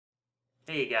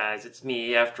Hey guys, it's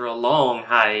me after a long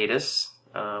hiatus.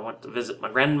 I went to visit my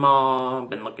grandma,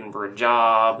 been looking for a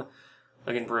job.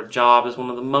 Looking for a job is one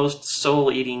of the most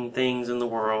soul-eating things in the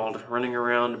world, running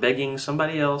around begging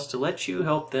somebody else to let you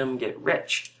help them get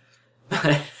rich.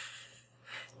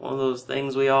 One of those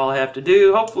things we all have to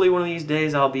do. Hopefully one of these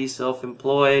days I'll be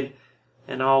self-employed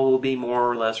and all will be more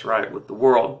or less right with the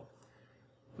world.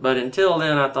 But until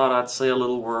then, I thought I'd say a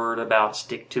little word about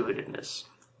stick-to-itiveness.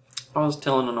 I was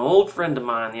telling an old friend of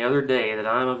mine the other day that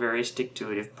I'm a very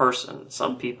stick-to-itive person.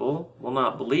 Some people will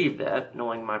not believe that,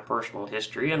 knowing my personal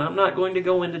history, and I'm not going to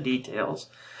go into details.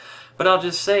 But I'll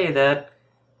just say that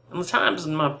in the times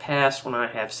in my past when I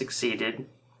have succeeded,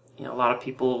 a lot of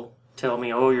people tell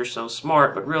me, oh, you're so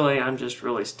smart, but really, I'm just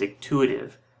really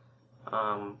stick-to-itive.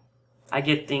 I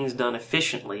get things done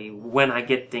efficiently when I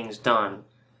get things done.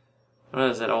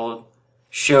 What is that old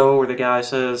show where the guy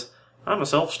says, I'm a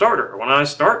self-starter. When I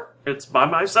start, it's by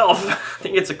myself. I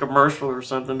think it's a commercial or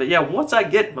something. But yeah, once I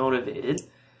get motivated,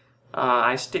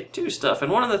 I stick to stuff.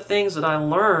 And one of the things that I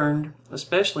learned,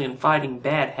 especially in fighting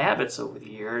bad habits over the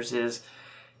years, is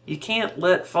you can't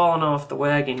let falling off the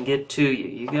wagon get to you.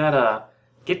 You gotta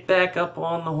get back up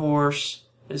on the horse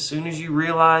as soon as you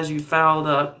realize you fouled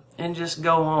up and just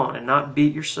go on and not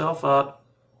beat yourself up.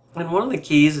 And one of the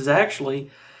keys is actually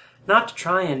not to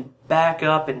try and back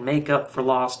up and make up for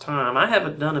lost time. I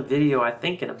haven't done a video, I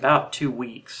think, in about 2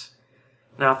 weeks.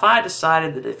 Now, if I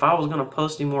decided that if I was going to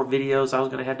post any more videos, I was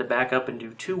going to have to back up and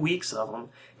do 2 weeks of them,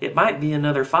 it might be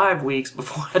another 5 weeks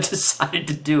before I decided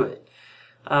to do it.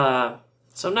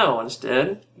 So no,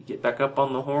 instead, you get back up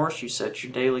on the horse, you set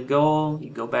your daily goal, you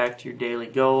go back to your daily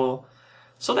goal.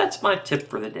 So that's my tip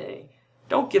for the day.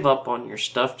 Don't give up on your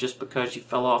stuff just because you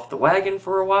fell off the wagon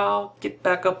for a while. Get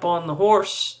back up on the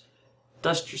horse,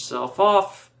 dust yourself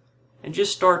off, and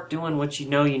just start doing what you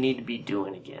know you need to be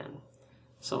doing again.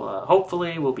 So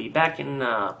hopefully we'll be back in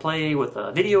play with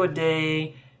a video a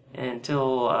day.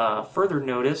 Until further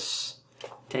notice,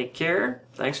 take care.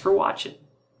 Thanks for watching.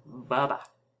 Bye-bye.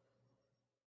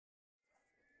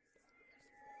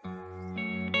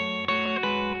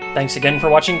 Thanks again for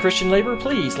watching Christian Labor.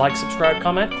 Please like, subscribe,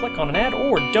 comment, click on an ad,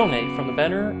 or donate from the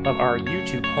banner of our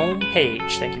YouTube home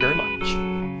page. Thank you very much.